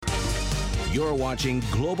You're watching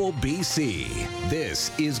Global BC.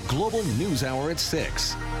 This is Global News Hour at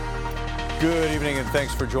 6. Good evening and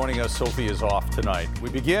thanks for joining us. Sophie is off tonight. We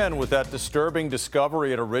begin with that disturbing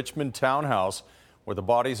discovery at a Richmond townhouse where the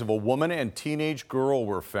bodies of a woman and teenage girl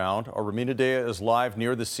were found. Our Rumina Dea is live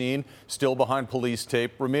near the scene, still behind police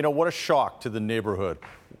tape. Rumina, what a shock to the neighborhood.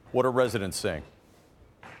 What are residents saying?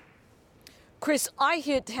 Chris,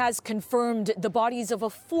 iHit has confirmed the bodies of a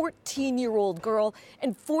 14-year-old girl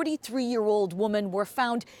and 43-year-old woman were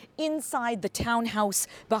found inside the townhouse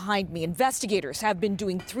behind me. Investigators have been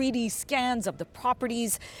doing 3D scans of the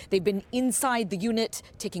properties. They've been inside the unit,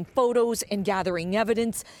 taking photos and gathering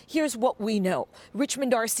evidence. Here's what we know.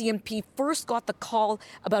 Richmond RCMP first got the call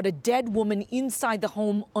about a dead woman inside the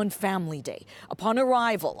home on Family Day. Upon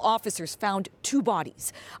arrival, officers found 2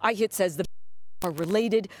 bodies. iHit says the are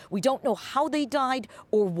related. We don't know how they died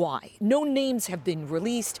or why. No names have been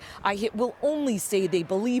released. iHit will only say they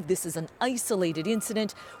believe this is an isolated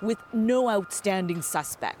incident with no outstanding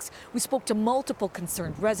suspects. We spoke to multiple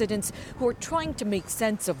concerned residents who are trying to make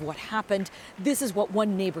sense of what happened. This is what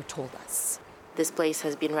one neighbor told us. This place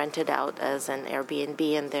has been rented out as an Airbnb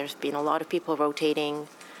and there's been a lot of people rotating.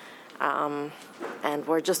 And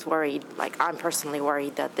we're just worried, like I'm personally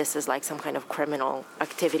worried that this is like some kind of criminal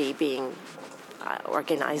activity being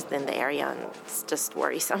organized in the area, and it's just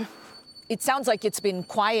worrisome. It sounds like it's been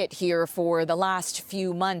quiet here for the last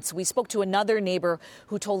few months. We spoke to another neighbor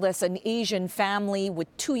who told us an Asian family with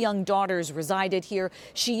 2 young daughters resided here.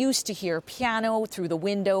 She used to hear piano through the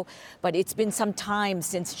window, but it's been some time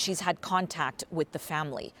since she's had contact with the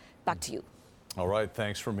family. Back to you. All right,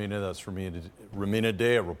 thanks, Rumina. That's Rumina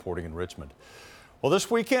Dea reporting in Richmond. Well,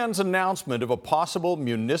 this weekend's announcement of a possible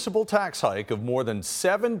municipal tax hike of more than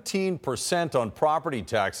 17% on property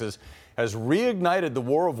taxes has reignited the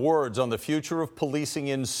war of words on the future of policing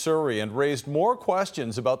in Surrey and raised more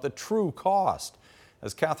questions about the true cost.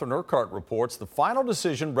 As Catherine Urquhart reports, the final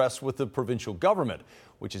decision rests with the provincial government,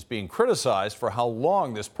 which is being criticized for how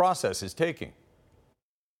long this process is taking.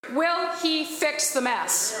 Will he fix the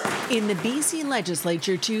mess? In the BC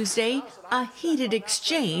legislature Tuesday, a heated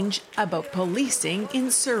exchange about policing in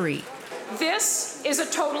Surrey. This is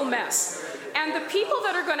a total mess. And the people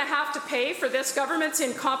that are going to have to pay for this government's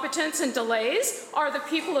incompetence and delays are the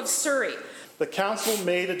people of Surrey. The council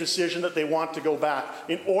made a decision that they want to go back.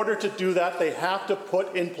 In order to do that, they have to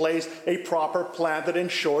put in place a proper plan that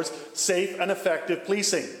ensures safe and effective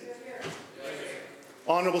policing.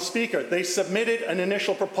 Honourable Speaker, they submitted an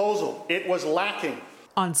initial proposal. It was lacking.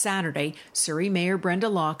 On Saturday, Surrey Mayor Brenda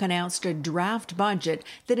Locke announced a draft budget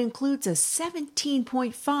that includes a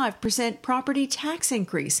 17.5% property tax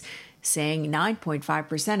increase, saying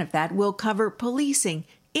 9.5% of that will cover policing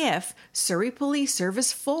if Surrey Police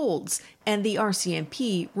Service folds and the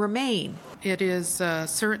RCMP remain. It is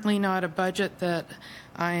certainly not a budget that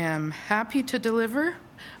I am happy to deliver,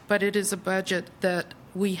 but it is a budget that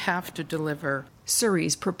we have to deliver.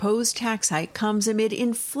 Surrey's proposed tax hike comes amid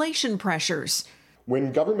inflation pressures.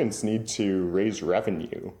 When governments need to raise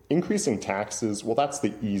revenue, increasing taxes, well, that's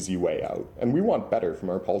the easy way out. And we want better from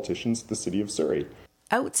our politicians at the City of Surrey.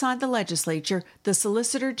 Outside the legislature, the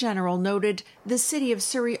Solicitor General noted the City of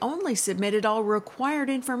Surrey only submitted all required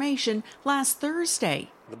information last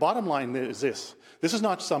Thursday. The bottom line is this. This is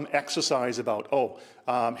not some exercise about,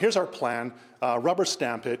 here's our plan, rubber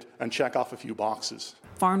stamp it, and check off a few boxes.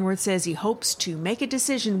 Farnworth says he hopes to make a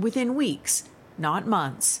decision within weeks, not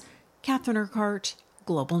months. Catherine Urquhart,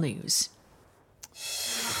 Global News.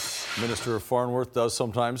 Minister Farnworth does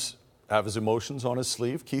sometimes have his emotions on his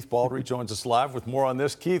sleeve. Keith Baldry joins us live with more on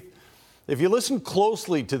this. Keith, if you listen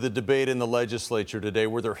closely to the debate in the legislature today,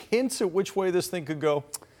 were there hints at which way this thing could go?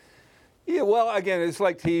 Yeah, well, again, it's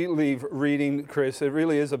like tea leaf reading, Chris. It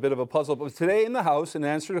really is a bit of a puzzle. But today in the House, in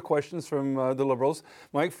answer to questions from the Liberals,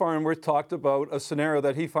 Mike Farnworth talked about a scenario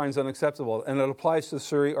that he finds unacceptable, and it applies to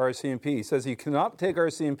Surrey RCMP. He says he cannot take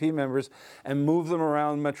RCMP members and move them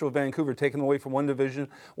around Metro Vancouver, take them away from one division,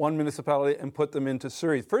 one municipality, and put them into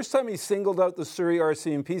Surrey. First time he singled out the Surrey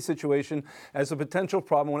RCMP situation as a potential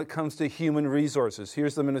problem when it comes to human resources.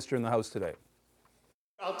 Here's the Minister in the House today.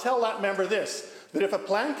 I'll tell that member this, that if a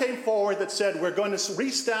plan came forward that said we're going to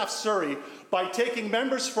restaff Surrey by taking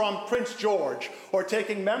members from Prince George or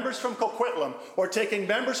taking members from Coquitlam or taking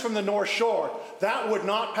members from the North Shore, that would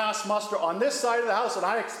not pass muster on this side of the House, and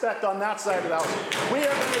I expect on that side of the House. We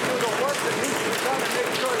are going to do the work that needs to be done and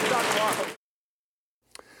make sure it's done properly.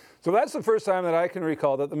 So that's the first time that I can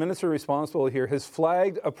recall that the minister responsible here has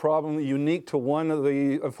flagged a problem unique to one of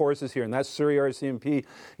the forces here, and that's Surrey RCMP.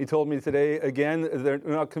 He told me today, again, they're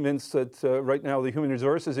not convinced that right now the human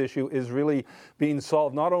resources issue is really being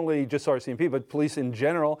solved, not only just RCMP, but police in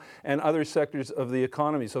general and other sectors of the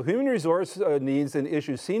economy. So human resource needs and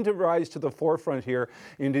issues seem to rise to the forefront here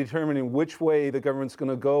in determining which way the government's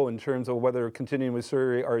going to go in terms of whether continuing with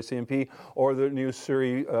Surrey RCMP or the new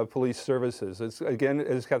Surrey Police Services. It's, again,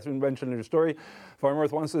 as Catherine mentioned in her story,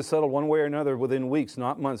 Farnworth wants to settle one way or another within weeks,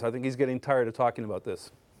 not months. I think he's getting tired of talking about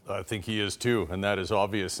this. I think he is too, and that is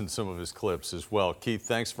obvious in some of his clips as well. Keith,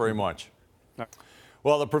 thanks very much.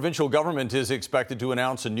 Well, the provincial government is expected to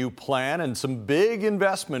announce a new plan and some big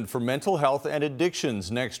investment for mental health and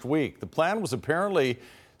addictions next week. The plan was apparently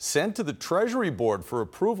sent to the Treasury Board for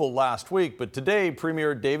approval last week, but today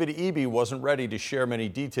Premier David Eby wasn't ready to share many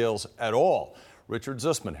details at all. Richard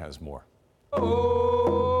Zussman has more.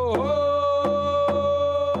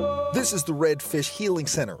 This is the Redfish Healing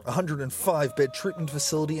Centre, a 105-bed treatment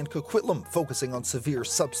facility in Coquitlam, focusing on severe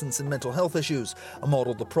substance and mental health issues, a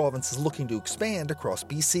model the province is looking to expand across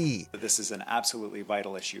BC. This is an absolutely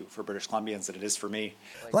vital issue for British Columbians, and it is for me.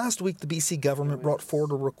 Last week, the BC government brought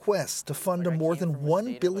forward a request to fund a more than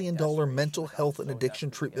 $1 billion mental health and addiction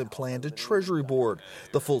treatment plan to Treasury Board.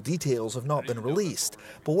 The full details have not been released,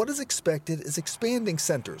 but what is expected is expanding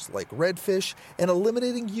centres like Redfish and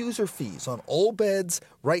eliminating user fees on all beds.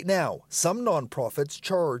 Right now, some nonprofits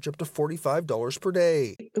charge up to $45 per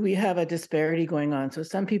day. We have a disparity going on. So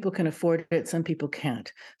some people can afford it, some people can't.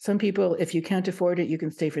 Some people, if you can't afford it, you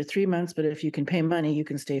can stay for 3 months, but if you can pay money, you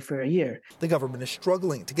can stay for a year. The government is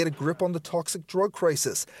struggling to get a grip on the toxic drug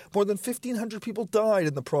crisis. More than 1,500 people died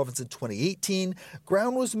in the province in 2018.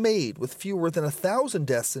 Ground was made with fewer than 1,000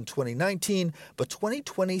 deaths in 2019, but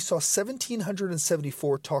 2020 saw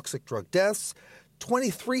 1,774 toxic drug deaths,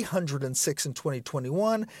 2,306 in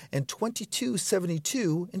 2021, and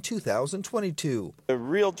 2,272 in 2022. The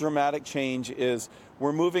real dramatic change is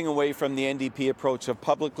we're moving away from the NDP approach of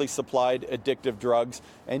publicly supplied addictive drugs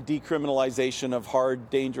and decriminalization of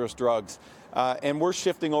hard, dangerous drugs. And we're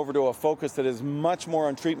shifting over to a focus that is much more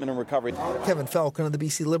on treatment and recovery. Kevin Falcon and the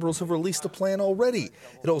BC Liberals have released a plan already.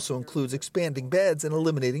 It also includes expanding beds and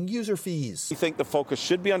eliminating user fees. We think the focus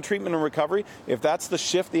should be on treatment and recovery. If that's the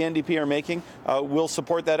shift the NDP are making, we'll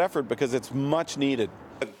support that effort because it's much needed.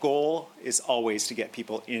 The goal is always to get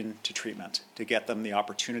people into treatment, to get them the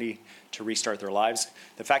opportunity to restart their lives.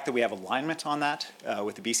 The fact that we have alignment on that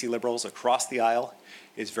with the BC Liberals across the aisle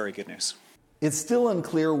is very good news. It's still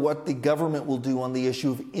unclear what the government will do on the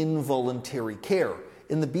issue of involuntary care.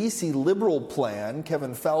 In the BC Liberal plan,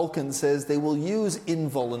 Kevin Falcon says they will use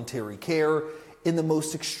involuntary care in the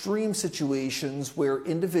most extreme situations where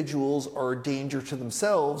individuals are a danger to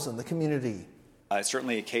themselves and the community. It's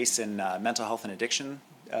certainly a case in mental health and addiction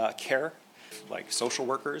care, like social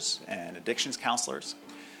workers and addictions counselors.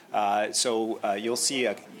 So you see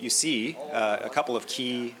a couple of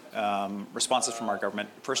key responses from our government.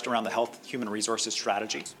 First, around the health human resources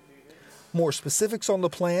strategy. More specifics on the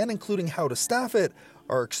plan, including how to staff it,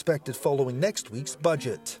 are expected following next week's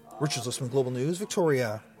budget. Richard Zussman, Global News,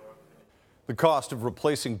 Victoria. The cost of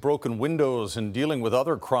replacing broken windows and dealing with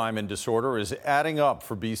other crime and disorder is adding up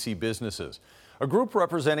for BC businesses. A group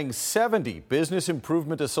representing 70 business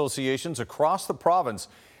improvement associations across the province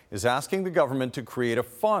is asking the government to create a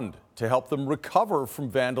fund to help them recover from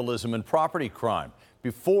vandalism and property crime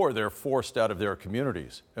before they're forced out of their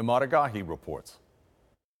communities. Imad Agahi reports.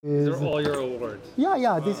 These are all your awards?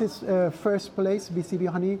 Yeah. This is first place BCB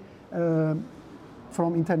Honey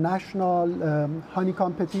from international honey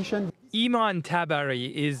competition. Iman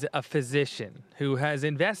Tabari is a physician who has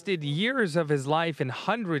invested years of his life and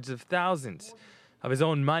hundreds of thousands of his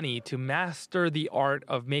own money to master the art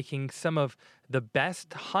of making some of the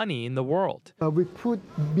best honey in the world. We put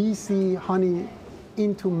BC honey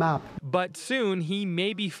into map. But soon he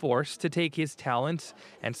may be forced to take his talents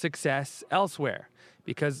and success elsewhere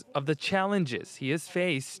because of the challenges he has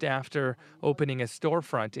faced after opening a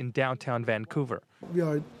storefront in downtown Vancouver. We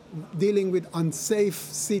are dealing with unsafe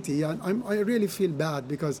city, and I really feel bad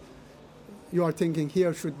because you are thinking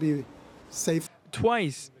here should be safe.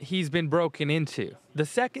 Twice he's been broken into. The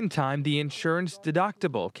second time, the insurance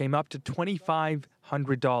deductible came up to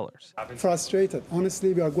 $2,500. Frustrated.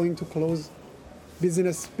 Honestly, we are going to close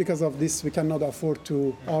business because of this. We cannot afford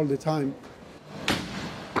to all the time.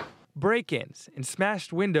 Break-ins and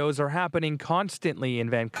smashed windows are happening constantly in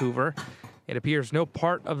Vancouver. It appears no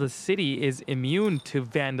part of the city is immune to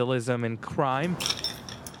vandalism and crime.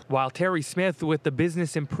 While Terry Smith with the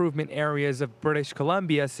Business Improvement Areas of British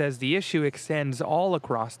Columbia says the issue extends all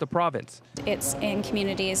across the province. It's in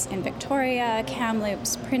communities in Victoria,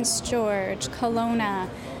 Kamloops, Prince George, Kelowna,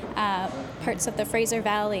 parts of the Fraser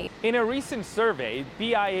Valley. In a recent survey,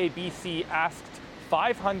 BIA-BC asked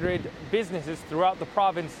 500 businesses throughout the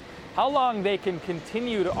province how long they can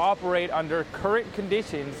continue to operate under current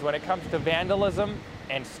conditions when it comes to vandalism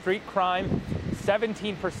and street crime.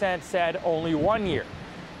 17% said only 1 year.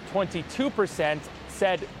 22%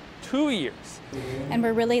 said 2 years. And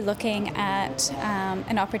we're really looking at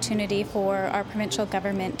an opportunity for our provincial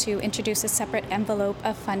government to introduce a separate envelope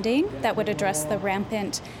of funding that would address the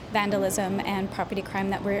rampant vandalism and property crime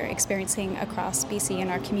that we're experiencing across BC in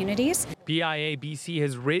our communities. BIA-BC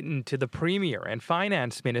has written to the Premier and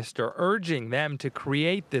Finance Minister urging them to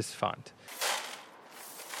create this fund.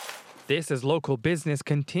 This as local business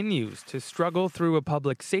continues to struggle through a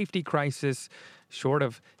public safety crisis short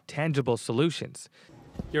of tangible solutions.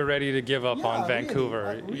 You're ready to give up on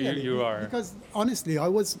Vancouver. Really. You are. Because honestly, I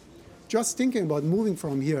was just thinking about moving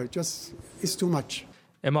from here. It's too much.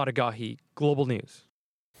 Emad Agahi, Global News.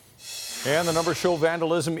 And the numbers show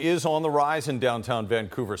vandalism is on the rise in downtown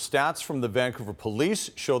Vancouver. Stats from the Vancouver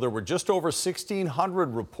Police show there were just over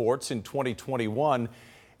 1,600 reports in 2021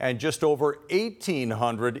 and just over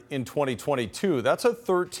 1,800 in 2022. That's a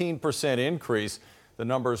 13% increase. The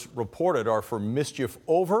numbers reported are for mischief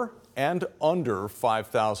over and under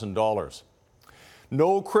 $5,000.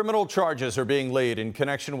 No criminal charges are being laid in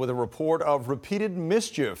connection with a report of repeated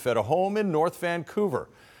mischief at a home in North Vancouver.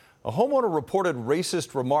 A homeowner reported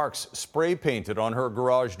racist remarks spray painted on her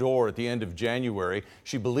garage door at the end of January.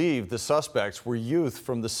 She believed the suspects were youth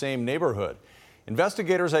from the same neighborhood.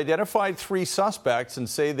 Investigators identified 3 suspects and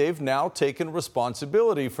say they've now taken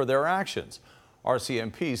responsibility for their actions.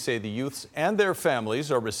 RCMP say the youths and their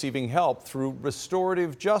families are receiving help through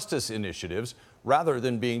restorative justice initiatives rather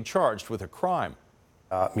than being charged with a crime.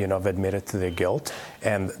 Have admitted to their guilt,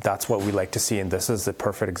 and that's what we like to see. And this is the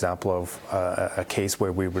perfect example of a case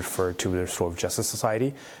where we refer to the Restorative Justice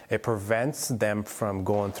Society. It prevents them from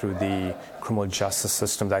going through the criminal justice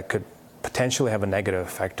system that could potentially have a negative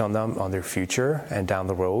effect on them, on their future and down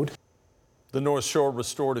the road. The North Shore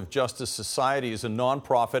Restorative Justice Society is a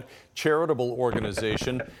nonprofit charitable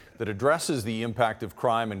organization that addresses the impact of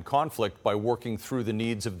crime and conflict by working through the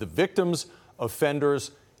needs of the victims,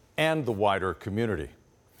 offenders, and the wider community.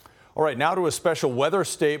 All right, now to a special weather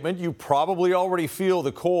statement. You probably already feel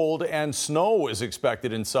the cold, and snow is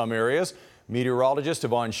expected in some areas. Meteorologist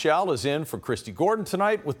Yvonne Schell is in for Christy Gordon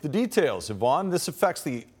tonight with the details. Yvonne, this affects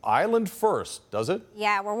the island first, does it?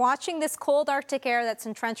 Yeah, we're watching this cold Arctic air that's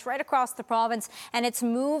entrenched right across the province, and it's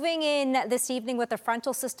moving in this evening with a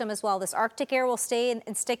frontal system as well. This Arctic air will stay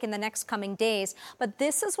and stick in the next coming days, but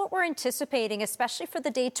this is what we're anticipating, especially for the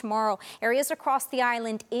day tomorrow. Areas across the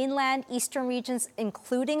island, inland, eastern regions,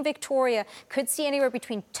 including Victoria, could see anywhere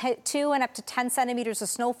between 2 and up to 10 centimeters of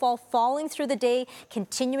snowfall falling through the day,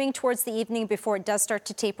 continuing towards the evening before it does start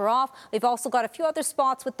to taper off. We've also got a few other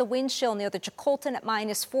spots with the wind chill near the Jacolton at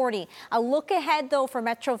 -40. A look ahead, though, for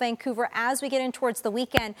Metro Vancouver as we get in towards the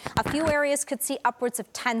weekend. A few areas could see upwards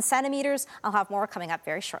of 10 centimeters. I'll have more coming up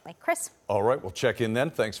very shortly. Chris? All right, we'll check in then.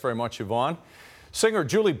 Thanks very much, Yvonne. Singer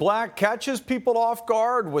Julie Black catches people off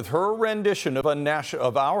guard with her rendition of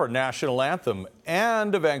our national anthem,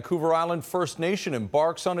 and a Vancouver Island First Nation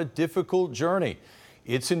embarks on a difficult journey.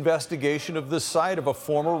 Its investigation of the site of a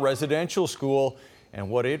former residential school and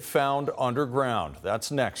what it found underground.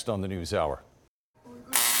 That's next on the News Hour.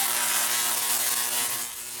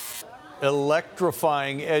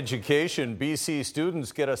 Electrifying education. BC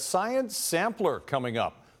students get a science sampler coming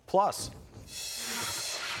up. Plus,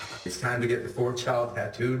 it's time to get the 4th child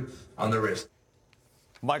tattooed on the wrist.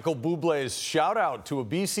 Michael Bublé's shout out to a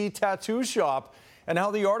BC tattoo shop and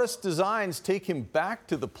how the artist's designs take him back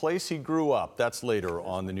to the place he grew up. That's later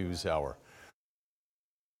on the News Hour.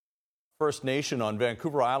 First Nation on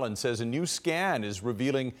Vancouver Island says a new scan is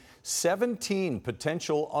revealing 17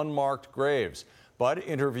 potential unmarked graves. But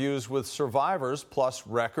interviews with survivors, plus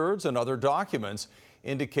records and other documents,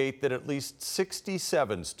 indicate that at least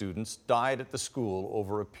 67 students died at the school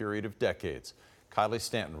over a period of decades. Kylie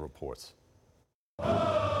Stanton reports.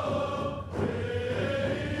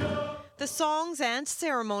 The songs and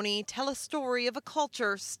ceremony tell a story of a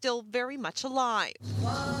culture still very much alive,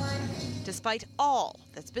 despite all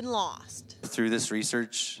that's been lost. Through this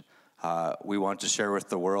research, we want to share with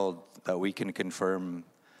the world that we can confirm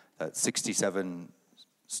that 67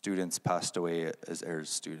 students passed away as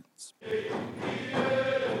Ayers students.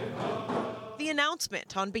 The announcement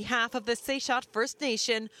announcement on behalf of the Sechot First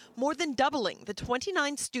Nation, more than doubling the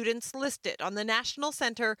 29 students listed on the National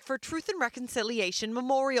Centre for Truth and Reconciliation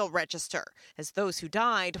Memorial Register as those who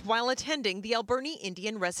died while attending the Alberni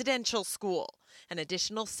Indian Residential School. An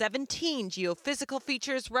additional 17 geophysical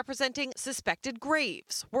features representing suspected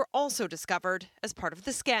graves were also discovered as part of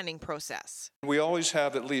the scanning process. We always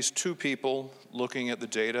have at least two people looking at the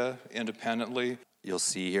data independently. You'll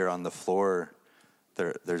see here on the floor,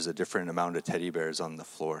 there's a different amount of teddy bears on the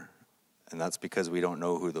floor. And that's because we don't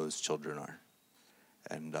know who those children are.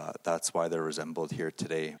 And that's why they're resembled here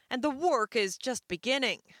today. And the work is just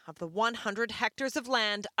beginning. Of the 100 hectares of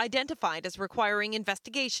land identified as requiring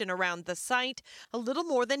investigation around the site, a little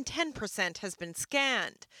more than 10% has been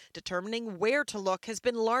scanned. Determining where to look has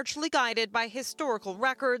been largely guided by historical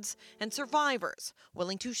records and survivors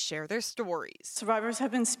willing to share their stories. Survivors have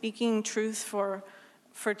been speaking truth for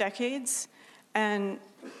decades, and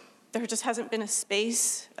there just hasn't been a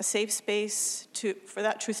safe space for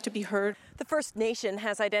that truth to be heard. The First Nation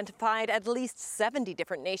has identified at least 70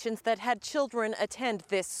 different nations that had children attend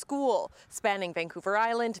this school, spanning Vancouver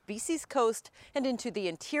Island, BC's coast, and into the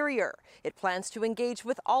interior. It plans to engage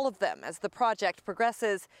with all of them as the project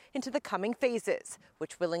progresses into the coming phases,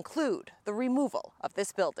 which will include the removal of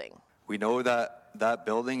this building. We know that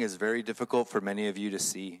building is very difficult for many of you to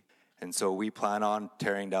see. And so we plan on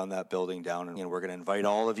tearing down that building down, and we're going to invite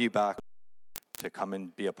all of you back to come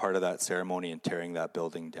and be a part of that ceremony and tearing that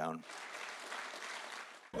building down.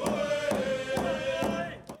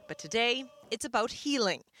 But today, it's about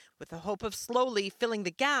healing, with the hope of slowly filling the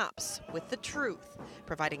gaps with the truth,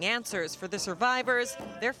 providing answers for the survivors,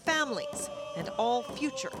 their families, and all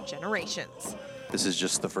future generations. This is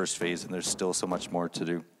just the first phase, and there's still so much more to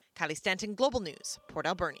do. Kylie Stanton, Global News, Port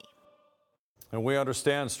Alberni. And we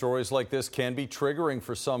understand stories like this can be triggering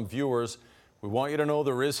for some viewers. We want you to know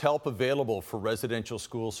there is help available for residential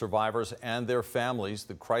school survivors and their families.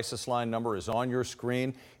 The crisis line number is on your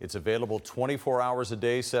screen. It's available 24 hours a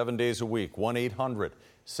day, 7 days a week.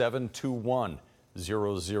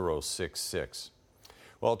 1-800-721-0066.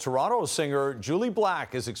 Well, Toronto singer Julie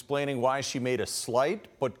Black is explaining why she made a slight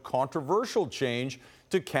but controversial change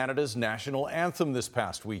to Canada's national anthem this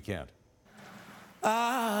past weekend.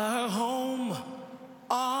 Our home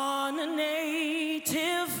on a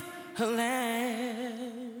native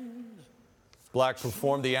land. Black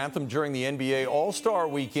performed the anthem during the NBA All-Star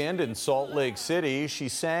Weekend in Salt Lake City. She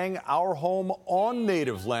sang "Our Home on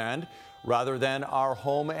Native Land" rather than "Our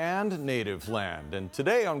Home and Native Land." And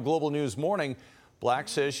today on Global News Morning, Black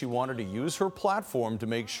says she wanted to use her platform to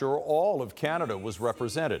make sure all of Canada was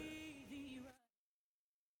represented.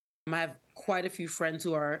 I have quite a few friends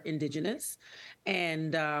who are Indigenous,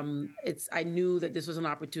 and I knew that this was an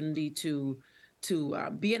opportunity to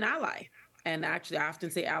be an ally. And actually, I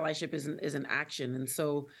often say allyship is an action, and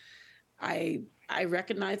so I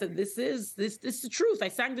recognize that this is the truth. I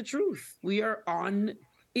sang the truth. We are on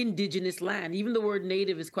Indigenous land. Even the word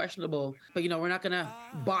native is questionable, but we're not going to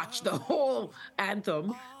botch the whole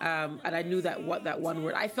anthem. And I knew that that one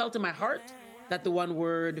word, I felt in my heart that the one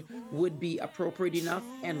word would be appropriate enough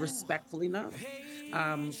and respectful enough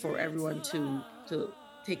for everyone to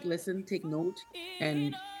take note,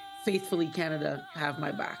 and faithfully Canada have my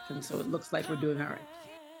back. And so it looks like we're doing all right.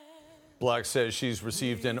 Black says she's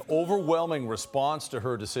received an overwhelming response to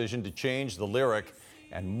her decision to change the lyric,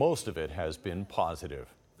 and most of it has been positive.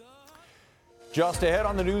 Just ahead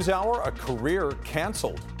on the News Hour, a career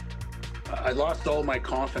canceled. I lost all my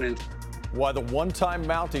confidence. Why the one-time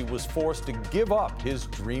Mountie was forced to give up his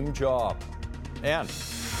dream job. And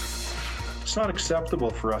it's not acceptable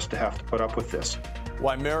for us to have to put up with this.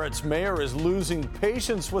 Why Merritt's mayor is losing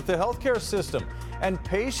patience with the healthcare system, and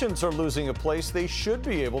patients are losing a place they should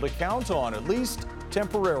be able to count on, at least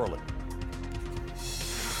temporarily.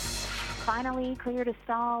 Finally clear to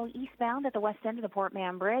stall eastbound at the west end of the Port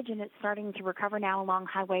Mann Bridge, and it's starting to recover now along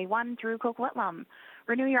Highway 1 through Coquitlam.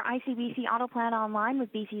 Renew your ICBC auto plan online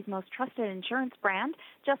with BC's most trusted insurance brand.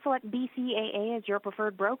 Just select BCAA as your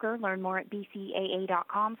preferred broker. Learn more at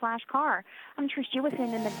bcaa.com/car. I'm Trish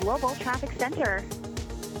Jewison in the Global Traffic Center.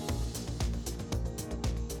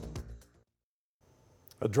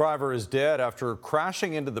 A driver is dead after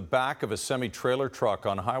crashing into the back of a semi-trailer truck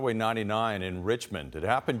on Highway 99 in Richmond. It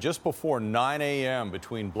happened just before 9 a.m.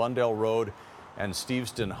 between Blundell Road and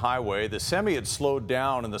Steveston Highway. The semi had slowed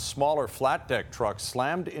down and the smaller flat deck truck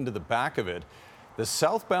slammed into the back of it. The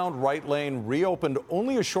southbound right lane reopened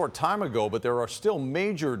only a short time ago, but there are still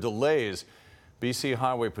major delays. BC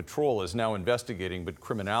Highway Patrol is now investigating, but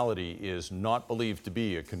criminality is not believed to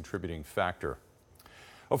be a contributing factor.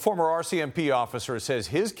 A former RCMP officer says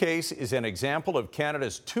his case is an example of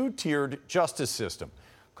Canada's two-tiered justice system.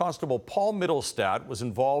 Constable Paul Mittelstadt was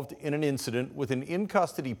involved in an incident with an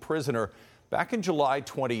in-custody prisoner back in July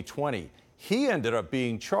 2020. He ended up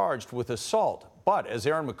being charged with assault. But as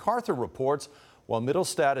Aaron MacArthur reports, while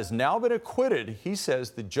Mittelstadt has now been acquitted, he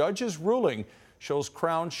says the judge's ruling shows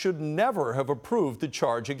Crown should never have approved the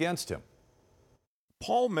charge against him.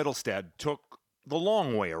 Paul Mittelstadt took the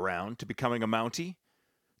long way around to becoming a Mountie,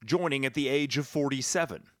 joining at the age of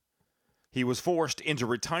 47. He was forced into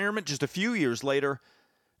retirement just a few years later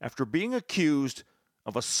after being accused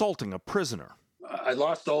of assaulting a prisoner. I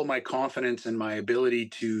lost all my confidence in my ability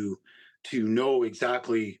to know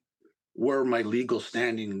exactly where my legal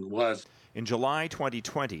standing was. In July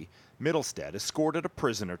 2020, Mittelstadt escorted a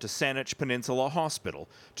prisoner to Saanich Peninsula Hospital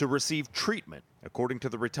to receive treatment. According to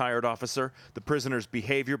the retired officer, the prisoner's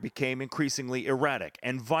behavior became increasingly erratic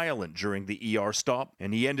and violent during the ER stop,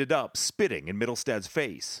 and he ended up spitting in Mittelstadt's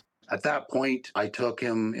face. At that point, I took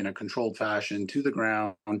him in a controlled fashion to the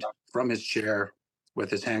ground from his chair with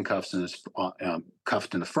his handcuffs and his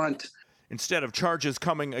cuffed in the front. Instead of charges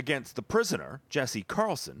coming against the prisoner, Jesse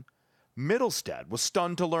Carlson, Mittelstadt was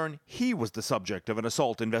stunned to learn he was the subject of an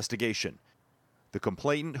assault investigation. The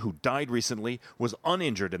complainant, who died recently, was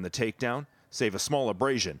uninjured in the takedown, save a small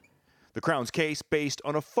abrasion. The Crown's case based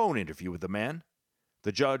on a phone interview with the man.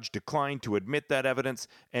 The judge declined to admit that evidence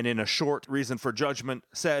and in a short reason for judgment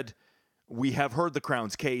said, "We have heard the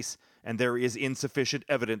Crown's case and there is insufficient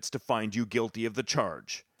evidence to find you guilty of the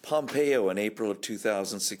charge." Pompeo in April of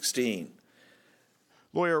 2016.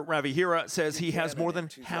 Lawyer Ravi Hira says he has more than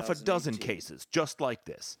half a dozen cases just like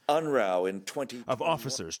this. Unruh in 2021. Of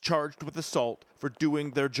officers charged with assault for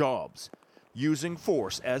doing their jobs, using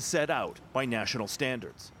force as set out by national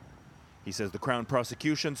standards. He says the Crown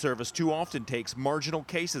Prosecution Service too often takes marginal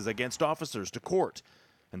cases against officers to court,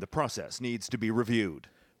 and the process needs to be reviewed.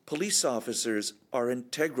 Police officers are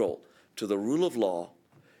integral to the rule of law,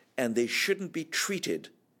 and they shouldn't be treated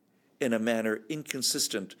in a manner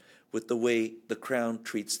inconsistent with the way the Crown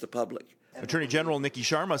treats the public. Attorney General Nikki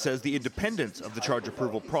Sharma says the independence of the charge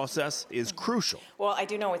approval process is crucial. Well, I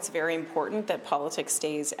do know it's very important that politics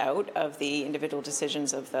stays out of the individual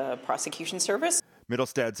decisions of the prosecution service.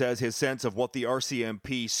 Mittelstadt says his sense of what the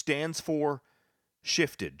RCMP stands for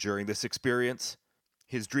shifted during this experience,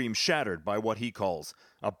 his dream shattered by what he calls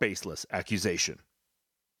a baseless accusation.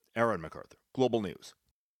 Aaron MacArthur, Global News.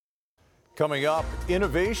 Coming up,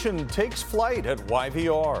 innovation takes flight at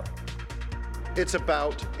YVR. It's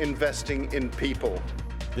about investing in people.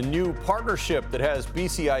 The new partnership that has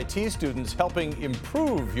BCIT students helping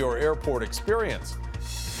improve your airport experience.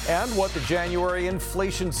 And what the January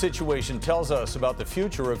inflation situation tells us about the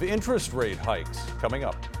future of interest rate hikes. Coming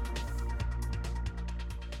up.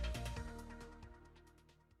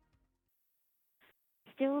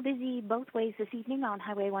 Still busy both ways this evening on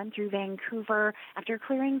Highway 1 through Vancouver. After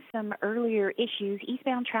clearing some earlier issues,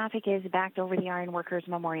 eastbound traffic is backed over the Ironworkers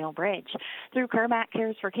Memorial Bridge. Through Kermac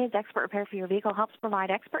Cares for Kids, expert repair for your vehicle helps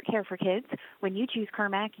provide expert care for kids. When you choose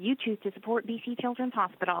Kermac, you choose to support BC Children's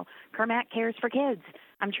Hospital. Kermac Cares for Kids.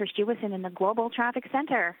 I'm Trish Jewison in the Global Traffic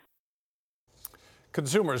Center.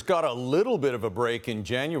 Consumers got a little bit of a break in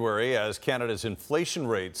January as Canada's inflation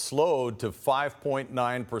rate slowed to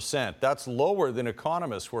 5.9%. That's lower than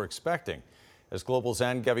economists were expecting. As Global's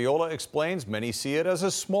Ann Gaviola explains, many see it as a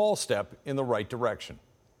small step in the right direction.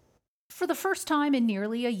 For the first time in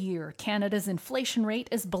nearly a year, Canada's inflation rate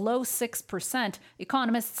is below 6%.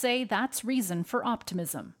 Economists say that's reason for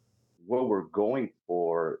optimism. What we're going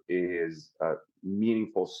for is a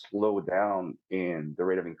meaningful slowdown in the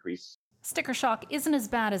rate of increase. Sticker shock isn't as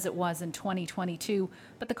bad as it was in 2022,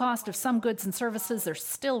 but the cost of some goods and services are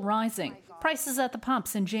still rising. Prices at the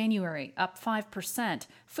pumps in January up 5%.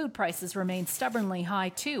 Food prices remain stubbornly high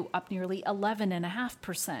too, up nearly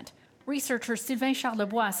 11.5%. Researcher Sylvain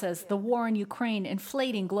Charlebois says the war in Ukraine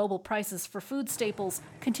inflating global prices for food staples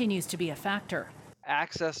continues to be a factor.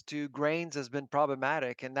 Access to grains has been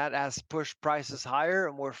problematic, and that has pushed prices higher,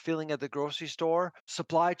 and we're feeling at the grocery store.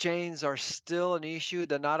 Supply chains are still an issue.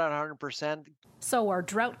 They're not at 100%. So are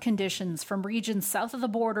drought conditions from regions south of the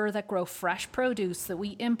border that grow fresh produce that we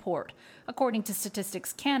import. According to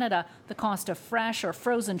Statistics Canada, the cost of fresh or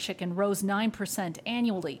frozen chicken rose 9%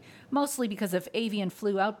 annually, mostly because of avian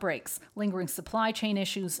flu outbreaks, lingering supply chain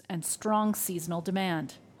issues, and strong seasonal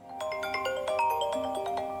demand.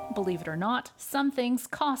 believe it or not, some things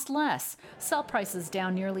cost less. Sell prices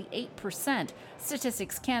down nearly 8%.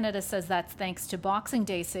 Statistics Canada says that's thanks to Boxing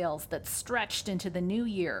Day sales that stretched into the new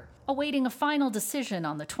year. Awaiting a final decision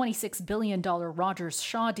on the $26 billion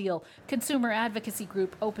Rogers-Shaw deal, consumer advocacy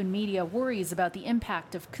group Open Media worries about the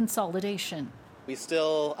impact of consolidation. We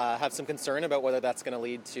still have some concern about whether that's going to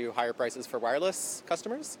lead to higher prices for wireless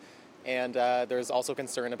customers. And there's also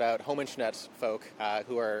concern about home internet folk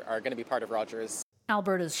who are going to be part of Rogers.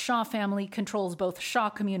 Alberta's Shaw family controls both Shaw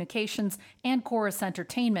Communications and Chorus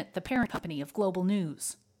Entertainment, the parent company of Global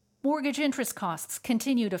News. Mortgage interest costs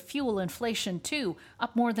continue to fuel inflation too,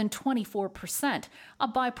 up more than 24%, a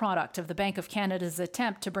byproduct of the Bank of Canada's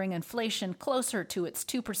attempt to bring inflation closer to its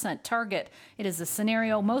 2% target. It is a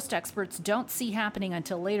scenario most experts don't see happening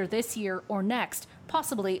until later this year or next,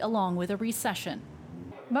 possibly along with a recession.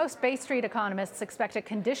 Most Bay Street economists expect a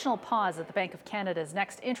conditional pause at the Bank of Canada's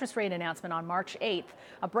next interest rate announcement on March 8th.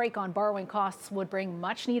 A break on borrowing costs would bring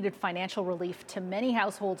much-needed financial relief to many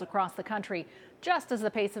households across the country, just as the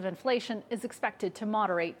pace of inflation is expected to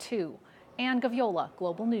moderate too. Anne Gaviola,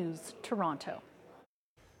 Global News, Toronto.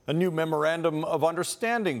 A new memorandum of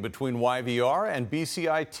understanding between YVR and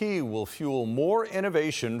BCIT will fuel more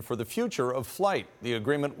innovation for the future of flight. The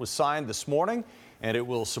agreement was signed this morning, and it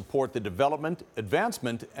will support the development,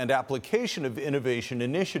 advancement, and application of innovation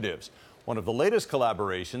initiatives. One of the latest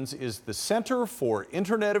collaborations is the Center for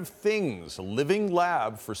Internet of Things, a living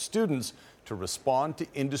lab for students to respond to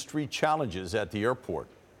industry challenges at the airport.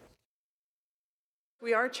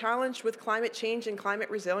 We are challenged with climate change and climate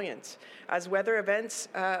resilience. As weather events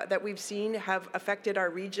that we've seen have affected our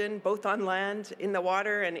region, both on land, in the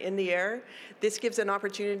water, and in the air, this gives an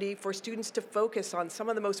opportunity for students to focus on some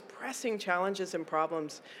of the most pressing challenges and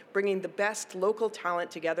problems, bringing the best local talent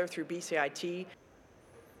together through BCIT.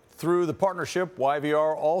 Through the partnership,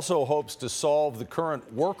 YVR also hopes to solve the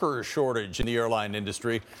current worker shortage in the airline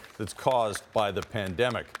industry that's caused by the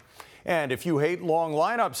pandemic. And if you hate long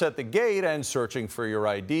lineups at the gate and searching for your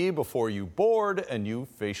ID before you board, a new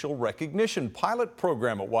facial recognition pilot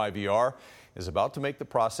program at YVR is about to make the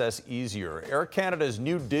process easier. Air Canada's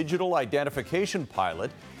new digital identification pilot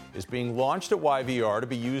is being launched at YVR to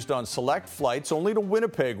be used on select flights only to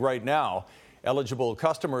Winnipeg right now. Eligible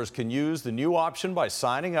customers can use the new option by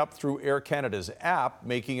signing up through Air Canada's app,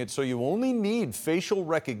 making it so you only need facial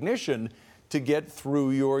recognition to get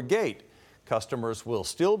through your gate. Customers will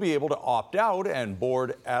still be able to opt out and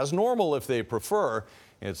board as normal if they prefer.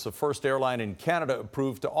 It's the first airline in Canada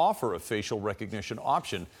approved to offer a facial recognition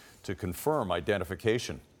option to confirm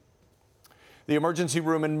identification. The emergency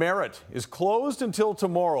room in Merritt is closed until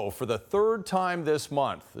tomorrow for the third time this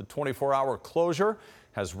month. The 24-hour closure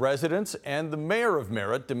has residents and the mayor of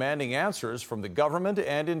Merritt demanding answers from the government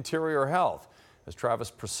and Interior Health. As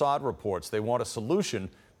Travis Prasad reports, they want a solution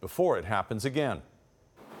before it happens again.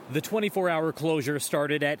 The 24-hour closure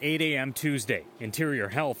started at 8 a.m. Tuesday. Interior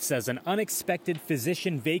Health says an unexpected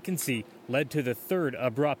physician vacancy led to the third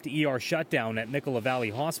abrupt ER shutdown at Nicola Valley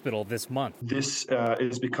Hospital this month. This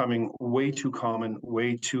is becoming way too common,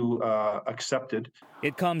 way too accepted.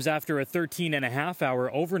 It comes after a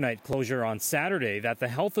 13-and-a-half-hour overnight closure on Saturday that the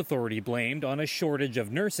health authority blamed on a shortage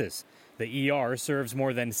of nurses. The ER serves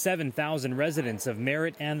more than 7,000 residents of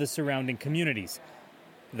Merritt and the surrounding communities.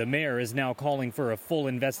 The mayor is now calling for a full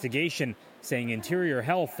investigation, saying Interior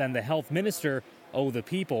Health and the health minister owe the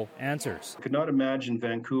people answers. I could not imagine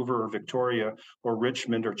Vancouver or Victoria or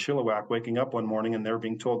Richmond or Chilliwack waking up one morning and they're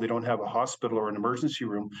being told they don't have a hospital or an emergency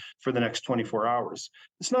room for the next 24 hours.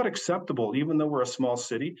 It's not acceptable, even though we're a small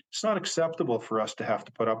city. It's not acceptable for us to have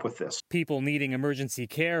to put up with this. People needing emergency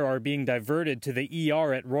care are being diverted to the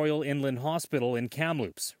ER at Royal Inland Hospital in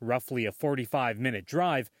Kamloops, roughly a 45-minute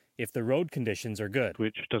drive, if the road conditions are good.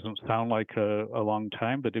 Which doesn't sound like a long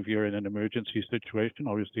time, but if you're in an emergency situation,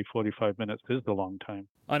 obviously 45 minutes is a long time.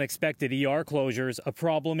 Unexpected ER closures, a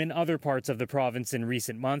problem in other parts of the province in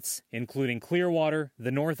recent months, including Clearwater,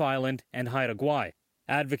 the North Island, and Haida Gwaii.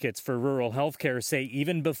 Advocates for rural healthcare say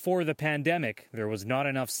even before the pandemic, there was not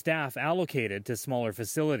enough staff allocated to smaller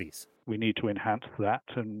facilities. We need to enhance that,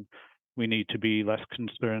 and we need to be less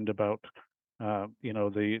concerned about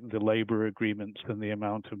the labor agreements and the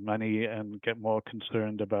amount of money, and get more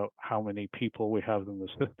concerned about how many people we have in the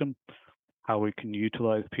system, how we can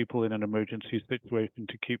utilize people in an emergency situation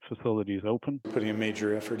to keep facilities open. Putting a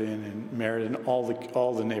major effort in Merritt and all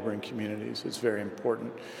the neighboring communities is very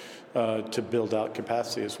important to build out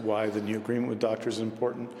capacity. Is why the new agreement with doctors is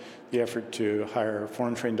important. The effort to hire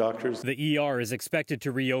foreign trained doctors. The ER is expected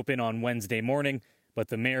to reopen on Wednesday morning. but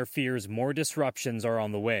the mayor fears more disruptions are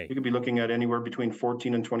on the way. We could be looking at anywhere between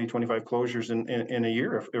 14 and 25 closures in a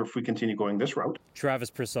year if we continue going this route. Travis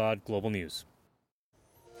Prasad, Global News.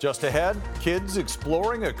 Just ahead, kids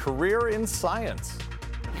exploring a career in science.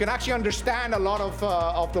 You can actually understand a lot of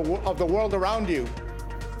the world around you.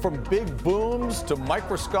 From big booms to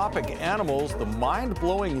microscopic animals, the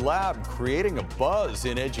mind-blowing lab creating a buzz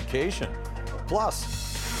in education. Plus,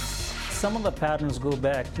 some of the patterns go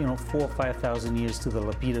back, 4,000 or 5,000 years to the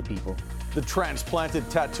Lapita people. The transplanted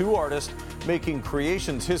tattoo artist making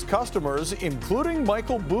creations his customers, including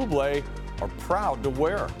Michael Bublé, are proud to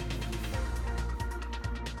wear.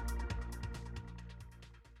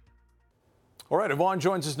 All right, Yvonne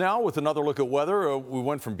joins us now with another look at weather. We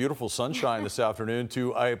went from beautiful sunshine this afternoon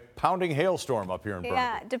to a pounding hailstorm up here in Burnaby.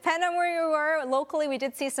 Yeah, depending on where you were, locally we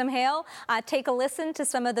did see some hail. Take a listen to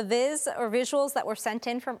some of the visuals that were sent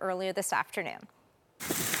in from earlier this afternoon.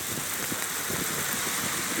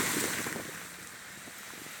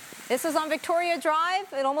 This is on Victoria Drive.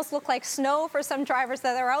 It almost looked like snow for some drivers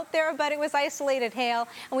that are out there, but it was isolated hail.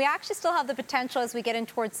 And we actually still have the potential as we get in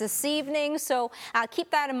towards this evening, so keep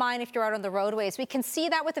that in mind if you're out on the roadways. We can see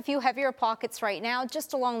that with a few heavier pockets right now,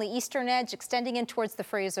 just along the eastern edge, extending in towards the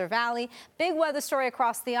Fraser Valley. Big weather story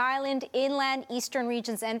across the island, inland, eastern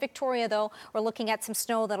regions, and Victoria, though. We're looking at some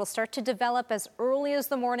snow that'll start to develop as early as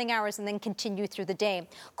the morning hours and then continue through the day.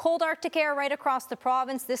 Cold Arctic air right across the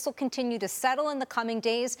province. This will continue to settle in the coming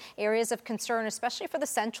days. Areas of concern, especially for the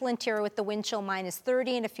central interior, with the wind chill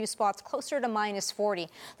 -30 and a few spots closer to -40.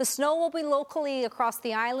 The snow will be locally across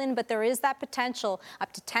the island, but there is that potential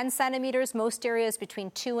up to 10 centimeters, most areas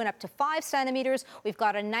between 2 and up to 5 centimeters. We've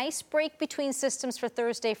got a nice break between systems for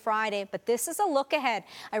Thursday, Friday, but this is a look ahead.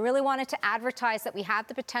 I really wanted to advertise that we have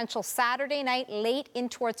the potential Saturday night, late in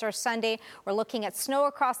towards our Sunday. We're looking at snow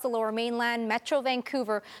across the lower mainland. Metro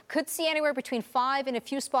Vancouver could see anywhere between 5 and a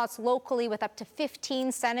few spots locally with up to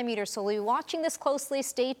 15 centimeters. So we'll be watching this closely.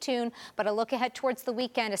 Stay tuned. But a look ahead towards the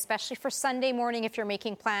weekend, especially for Sunday morning if you're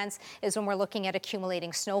making plans, is when we're looking at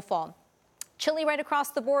accumulating snowfall. Chilly right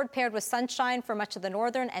across the board, paired with sunshine for much of the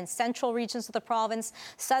northern and central regions of the province.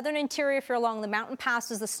 Southern interior, if you're along the mountain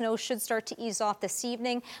passes, the snow should start to ease off this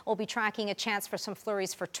evening. We'll be tracking a chance for some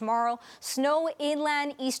flurries for tomorrow. Snow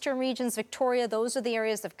inland, eastern regions, Victoria, those are the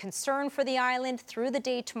areas of concern for the island through the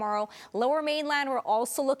day tomorrow. Lower mainland, we're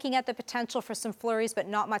also looking at the potential for some flurries, but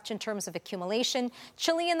not much in terms of accumulation.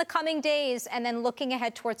 Chilly in the coming days, and then looking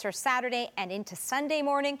ahead towards our Saturday and into Sunday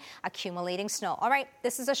morning, accumulating snow. All right,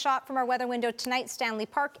 this is a shot from our weather window tonight, Stanley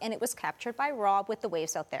Park, and it was captured by Rob with the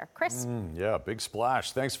waves out there. Chris? Yeah, big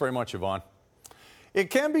splash. Thanks very much, Yvonne. It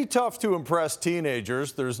can be tough to impress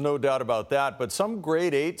teenagers, there's no doubt about that, but some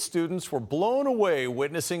grade 8 students were blown away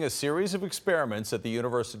witnessing a series of experiments at the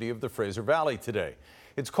University of the Fraser Valley today.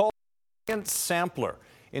 It's called Science Sampler,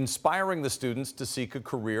 inspiring the students to seek a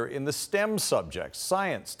career in the STEM subjects,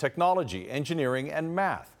 science, technology, engineering, and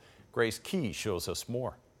math. Grace Key shows us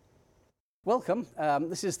more. Welcome.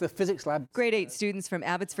 This is the physics lab. Grade 8 students from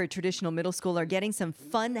Abbotsford Traditional Middle School are getting some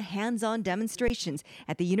fun hands-on demonstrations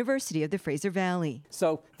at the University of the Fraser Valley.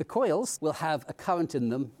 So the coils will have a current in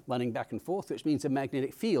them running back and forth, which means a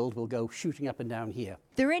magnetic field will go shooting up and down here.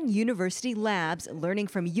 They're in university labs, learning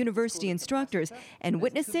from university instructors and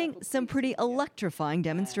witnessing some pretty electrifying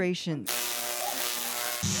demonstrations.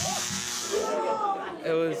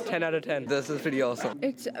 It was 10 out of 10. This is pretty awesome.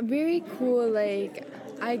 It's very cool.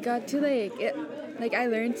 I got to I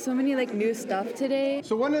learned so many new stuff today.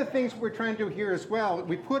 So one of the things we're trying to do here as well,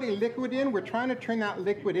 we put a liquid in, we're trying to turn that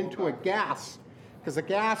liquid into a gas, because the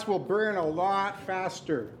gas will burn a lot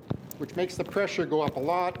faster, which makes the pressure go up a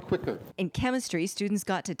lot quicker. In chemistry, students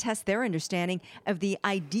got to test their understanding of the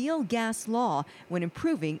ideal gas law when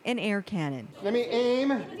improving an air cannon. Let me aim.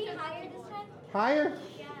 Can it be higher this time? Higher?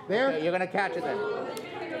 There? Okay, you're going to catch it then.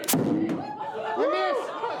 You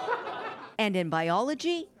missed! And in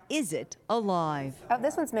biology, is it alive? Oh,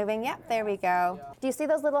 this one's moving. Yep, there we go. Do you see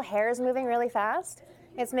those little hairs moving really fast?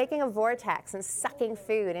 It's making a vortex and sucking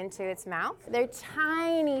food into its mouth. They're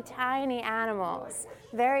tiny, tiny animals.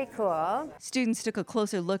 Very cool. Students took a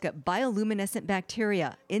closer look at bioluminescent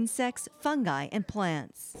bacteria, insects, fungi, and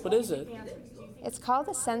plants. What is it? It's called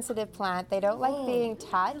a sensitive plant. They don't like being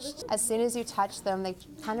touched. As soon as you touch them, they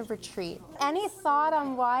kind of retreat. Any thought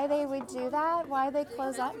on why they would do that? Why they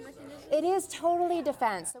close up? It is totally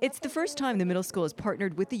defense. It's the first time the middle school has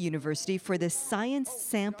partnered with the university for the Science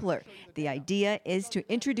Sampler. The idea is to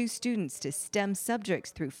introduce students to STEM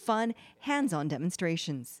subjects through fun, hands-on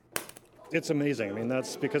demonstrations. It's amazing. I mean,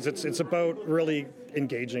 that's because it's about really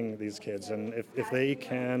engaging these kids, and if they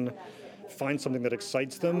can find something that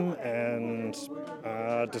excites them and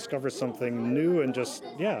discover something new and just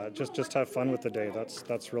have fun with the day.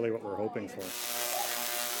 That's really what we're hoping for.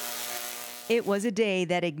 It was a day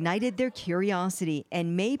that ignited their curiosity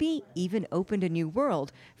and maybe even opened a new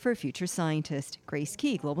world for future scientists. Grace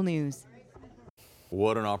Key, Global News.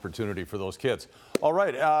 What an opportunity for those kids. All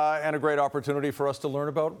right, and a great opportunity for us to learn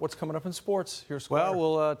about what's coming up in sports. Here's Squire.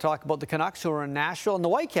 Well, we'll talk about the Canucks who are in Nashville. And the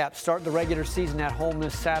Whitecaps start the regular season at home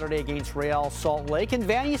this Saturday against Real Salt Lake. And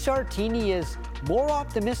Vanni Sartini is more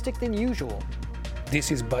optimistic than usual. This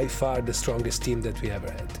is by far the strongest team that we ever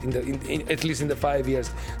had, at least in the 5 years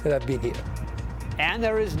that I've been here. And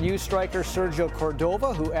there is new striker Sergio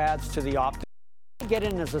Cordova, who adds to the optimism to get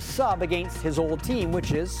in as a sub against his old team,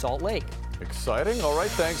 which is Salt Lake. Exciting. All right,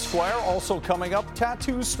 thanks, Squire. Also coming up,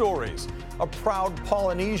 tattoo stories. A proud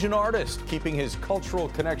Polynesian artist keeping his cultural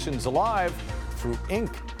connections alive through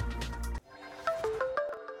ink.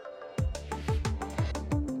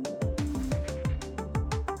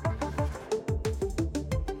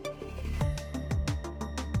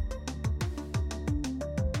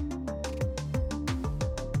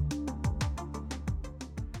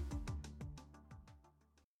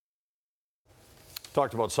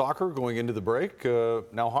 Talked about soccer going into the break.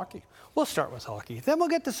 Now hockey. We'll start with hockey. Then we'll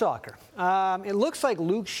get to soccer. It looks like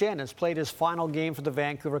Luke Schenn has played his final game for the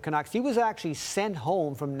Vancouver Canucks. He was actually sent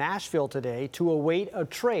home from Nashville today to await a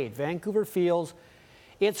trade. Vancouver feels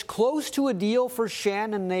it's close to a deal for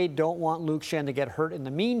Schenn, and they don't want Luke Schenn to get hurt in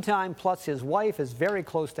the meantime. Plus, his wife is very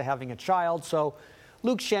close to having a child, so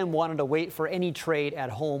Luke Schenn wanted to wait for any trade at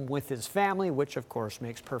home with his family, which of course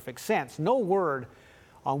makes perfect sense. No word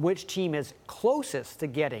on which team is closest to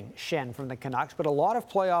getting Schenn from the Canucks, but a lot of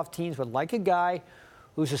playoff teams would like a guy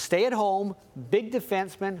who's a stay-at-home, big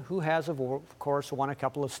defenseman who has, of course, won a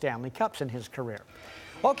couple of Stanley Cups in his career.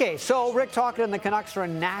 Okay, so Rick Tocchet and the Canucks are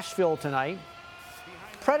in Nashville tonight.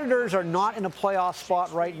 Predators are not in a playoff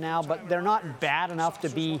spot right now, but they're not bad enough to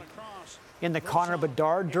be in the Connor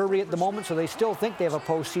Bedard derby at the moment, so they still think they have a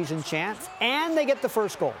postseason chance, and they get the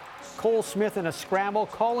first goal. Cole Smith in a scramble.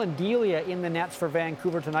 Colin Delia in the nets for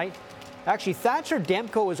Vancouver tonight. Actually, Thatcher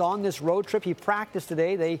Demko is on this road trip. He practiced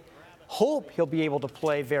today. They hope he'll be able to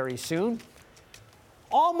play very soon.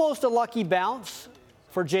 Almost a lucky bounce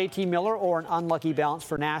for JT Miller, or an unlucky bounce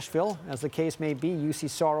for Nashville, as the case may be. UC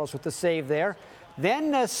Soros with the save there.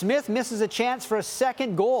 Then Smith misses a chance for a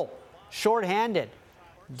second goal. Short-handed.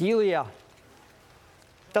 Delia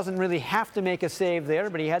doesn't really have to make a save there,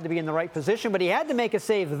 but he had to be in the right position. But he had to make a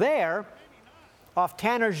save there off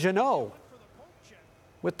Tanner Jeannot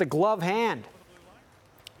with the glove hand.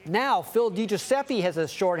 Now Phil DiGiuseppe has a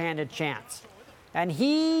shorthanded chance, and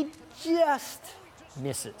he just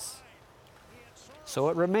misses. So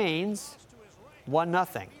it remains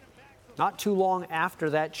 1-0. Not too long after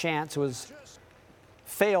that chance was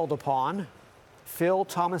failed upon, Phil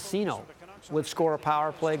Tomasino would score a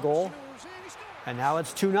power play goal. And now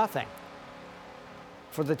it's 2-0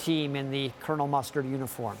 for the team in the Colonel Mustard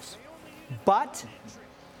uniforms. But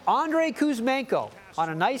Andrei Kuzmenko, on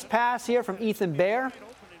a nice pass here from Ethan Bear,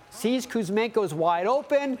 sees Kuzmenko's wide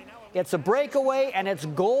open. It's a breakaway, and it's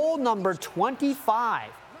goal number 25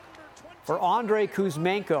 for Andrei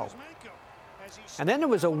Kuzmenko. And then there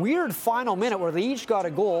was a weird final minute where they each got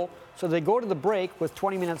a goal, so they go to the break with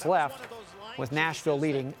 20 minutes left, with Nashville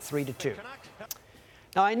leading 3-2.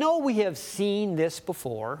 Now, I know we have seen this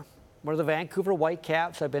before, where the Vancouver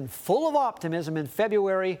Whitecaps have been full of optimism in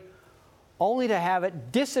February, only to have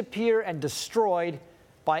it disappear and destroyed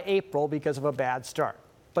by April because of a bad start.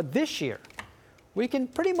 But this year, we can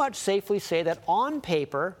pretty much safely say that on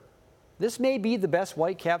paper, this may be the best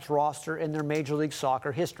Whitecaps roster in their Major League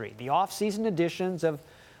Soccer history. The off-season additions of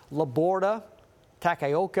Laborda,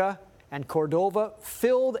 Takaoka, and Cordova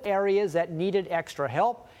filled areas that needed extra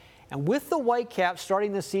help. And with the Whitecaps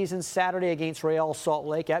starting the season Saturday against Real Salt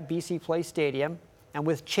Lake at BC Place Stadium, and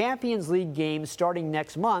with Champions League games starting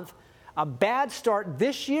next month, a bad start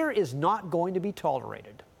this year is not going to be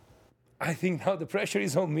tolerated. I think now the pressure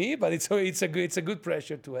is on me, but it's a good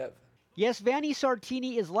pressure to have. Yes, Vanni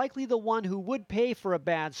Sartini is likely the one who would pay for a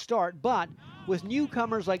bad start, but with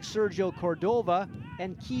newcomers like Sergio Cordova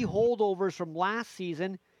and key holdovers from last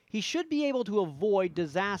season, he should be able to avoid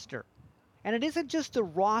disaster. And it isn't just the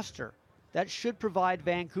roster that should provide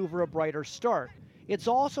Vancouver a brighter start. It's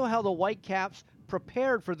also how the Whitecaps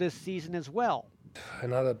prepared for this season as well.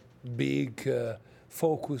 Another big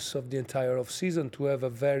focus of the entire off-season to have a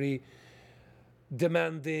very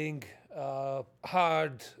demanding,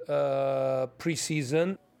 hard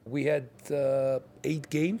preseason. We had 8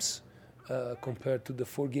 games compared to the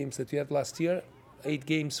 4 games that we had last year. 8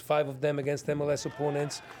 games, 5 of them against MLS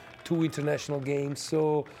opponents. 2 international games.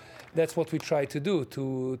 So that's what we try to do,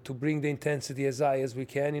 to bring the intensity as high as we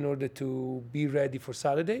can in order to be ready for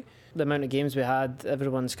Saturday. The amount of games we had,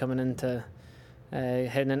 everyone's coming into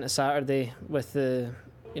heading into Saturday with in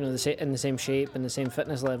the same shape and the same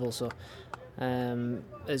fitness level. So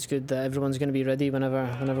it's good that everyone's going to be ready whenever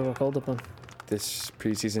we're called upon. This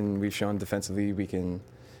preseason, we've shown defensively we can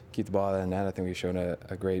keep the ball out of the net. I think we've shown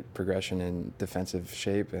a great progression in defensive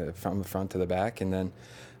shape from the front to the back. And then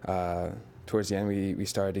towards the end, we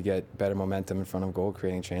started to get better momentum in front of goal,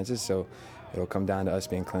 creating chances. So it'll come down to us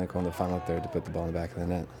being clinical in the final third to put the ball in the back of the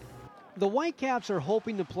net. The Whitecaps are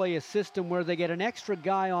hoping to play a system where they get an extra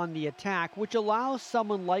guy on the attack, which allows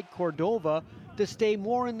someone like Cordova to stay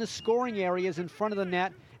more in the scoring areas in front of the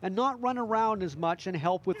net and not run around as much and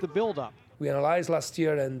help with the build-up. We analyzed last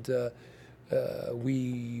year, and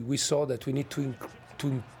we saw that we need to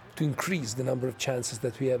increase the number of chances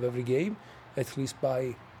that we have every game, at least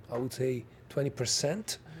by, I would say,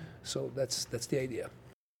 20%. So that's the idea.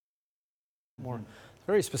 More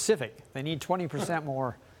very specific. They need 20%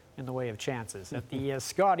 more in the way of chances. At the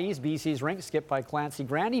Scotties, BC's rink skipped by Clancy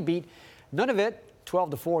Grandy beat Nunavut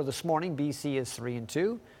 12-4 this morning. BC is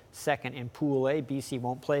 3-2. Second in Pool A. BC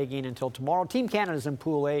won't play again until tomorrow. Team Canada's in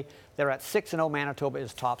Pool A. They're at 6-0. Manitoba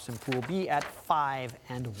is tops in Pool B at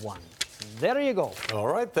 5-1. There you go. All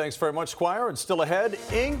right. Thanks very much, Squire. And still ahead,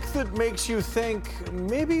 ink that makes you think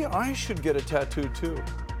maybe I should get a tattoo too.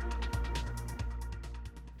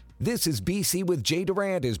 This is BC with Jay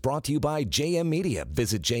Durant is brought to you by JM Media.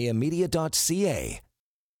 Visit jmmedia.ca.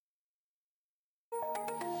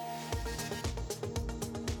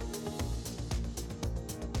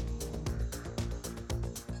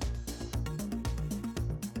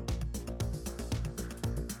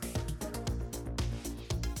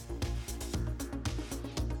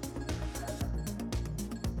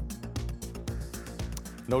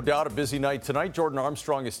 No doubt a busy night tonight. Jordan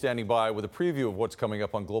Armstrong is standing by with a preview of what's coming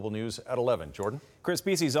up on Global News at 11. Jordan? Chris,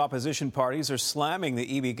 BC's opposition parties are slamming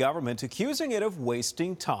the EB government, accusing it of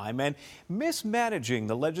wasting time and mismanaging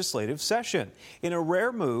the legislative session. In a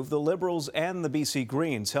rare move, the Liberals and the BC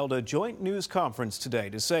Greens held a joint news conference today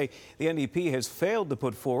to say the NDP has failed to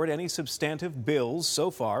put forward any substantive bills so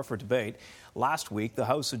far for debate. Last week, the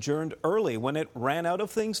House adjourned early when it ran out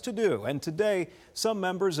of things to do. And today, some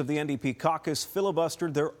members of the NDP caucus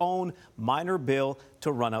filibustered their own minor bill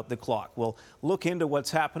to run out the clock. We'll look into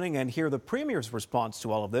what's happening and hear the Premier's response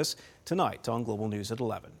to all of this tonight on Global News at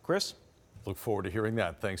 11. Chris? Look forward to hearing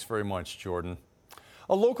that. Thanks very much, Jordan.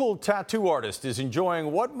 A local tattoo artist is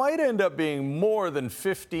enjoying what might end up being more than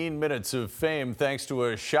 15 minutes of fame thanks to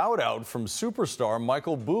a shout-out from superstar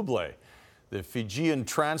Michael Bublé. The Fijian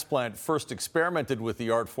transplant first experimented with the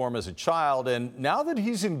art form as a child, and now that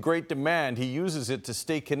he's in great demand, he uses it to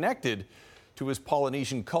stay connected to his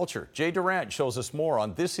Polynesian culture. Jay Durant shows us more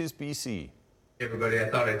on This Is BC. Hey everybody, I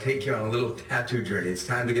thought I'd take you on a little tattoo journey. It's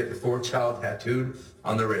time to get the fourth child tattooed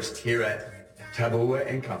on the wrist here at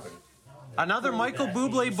Tabua & Company. Another Michael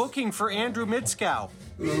Bublé booking for Andrew Midskow.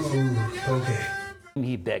 Ooh, okay.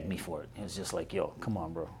 He begged me for it. He was just like, yo, come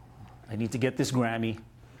on, bro. I need to get this Grammy.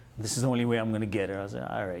 This is the only way I'm going to get it. I was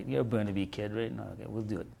like, all right, you're a Burnaby B kid, right? No, okay, we'll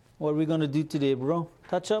do it. What are we going to do today, bro?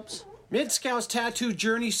 Touch-ups? Midskow's tattoo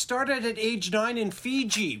journey started at age 9 in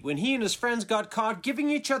Fiji when he and his friends got caught giving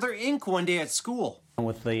each other ink one day at school.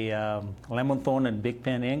 With the lemon thorn and Big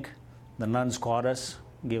Pen ink, the nuns caught us,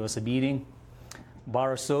 gave us a beating.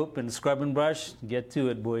 Bar of soap and scrubbing brush. Get to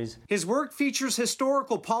it, boys. His work features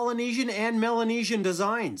historical Polynesian and Melanesian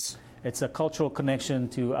designs. It's a cultural connection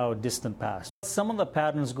to our distant past. Some of the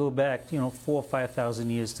patterns go back, 4,000 or 5,000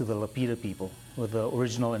 years to the Lapita people, who were the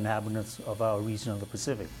original inhabitants of our region of the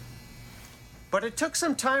Pacific. But it took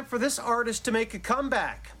some time for this artist to make a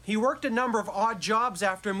comeback. He worked a number of odd jobs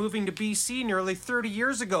after moving to BC nearly 30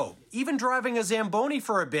 years ago, even driving a Zamboni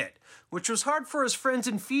for a bit, which was hard for his friends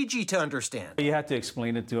in Fiji to understand. You had to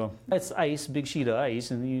explain it to them. It's ice, big sheet of ice,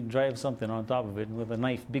 and you drive something on top of it with a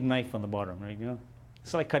knife, big knife on the bottom, right?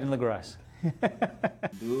 It's like cutting the grass. A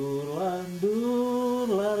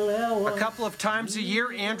couple of times a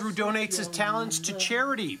year, Andrew donates his talents to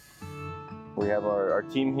charity. We have our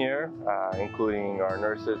team here, including our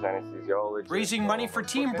nurses, anesthesiologists. Raising money for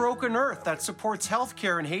Team Broken Earth that supports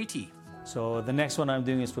healthcare in Haiti. So the next one I'm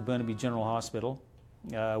doing is for Burnaby General Hospital.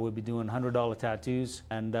 We'll be doing $100 tattoos,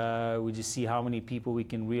 and we just see how many people we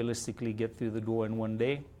can realistically get through the door in one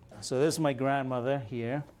day. So this is my grandmother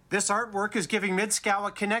here. This artwork is giving Midskow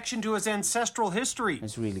a connection to his ancestral history.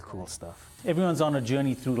 It's really cool stuff. Everyone's on a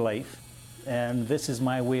journey through life, and this is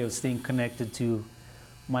my way of staying connected to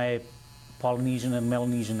my Polynesian and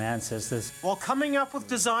Melanesian ancestors. While coming up with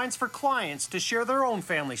designs for clients to share their own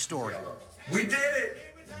family story. We did it!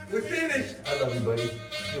 We're finished! I love you, buddy.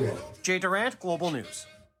 Jay Durant, Global News.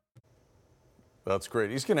 That's great.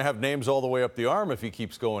 He's going to have names all the way up the arm if he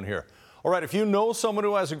keeps going here. All right, if you know someone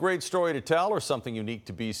who has a great story to tell or something unique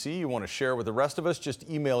to BC you want to share with the rest of us, just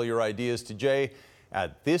email your ideas to Jay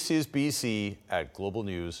at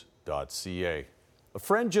thisisbc@globalnews.ca. A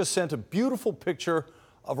friend just sent a beautiful picture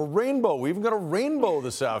of a rainbow. We even got a rainbow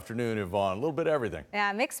this afternoon, Yvonne. A little bit of everything.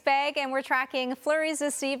 Yeah, mixed bag, and we're tracking flurries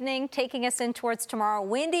this evening, taking us in towards tomorrow.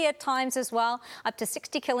 Windy at times as well, up to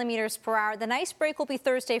 60 kilometers per hour. The nice break will be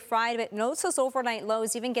Thursday, Friday, but notice those overnight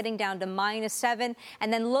lows even getting down to -7.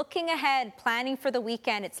 And then looking ahead, planning for the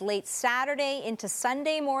weekend, it's late Saturday into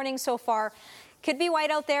Sunday morning so far. Could be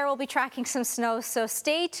white out there. We'll be tracking some snow, so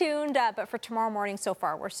stay tuned. But for tomorrow morning so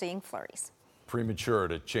far, we're seeing flurries. Premature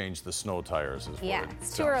to change the snow tires is Yeah, what it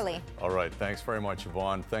it's too sounds early. like. All right, thanks very much,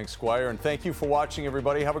 Yvonne. Thanks, Squire, and thank you for watching,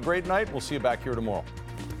 everybody. Have a great night. We'll see you back here tomorrow.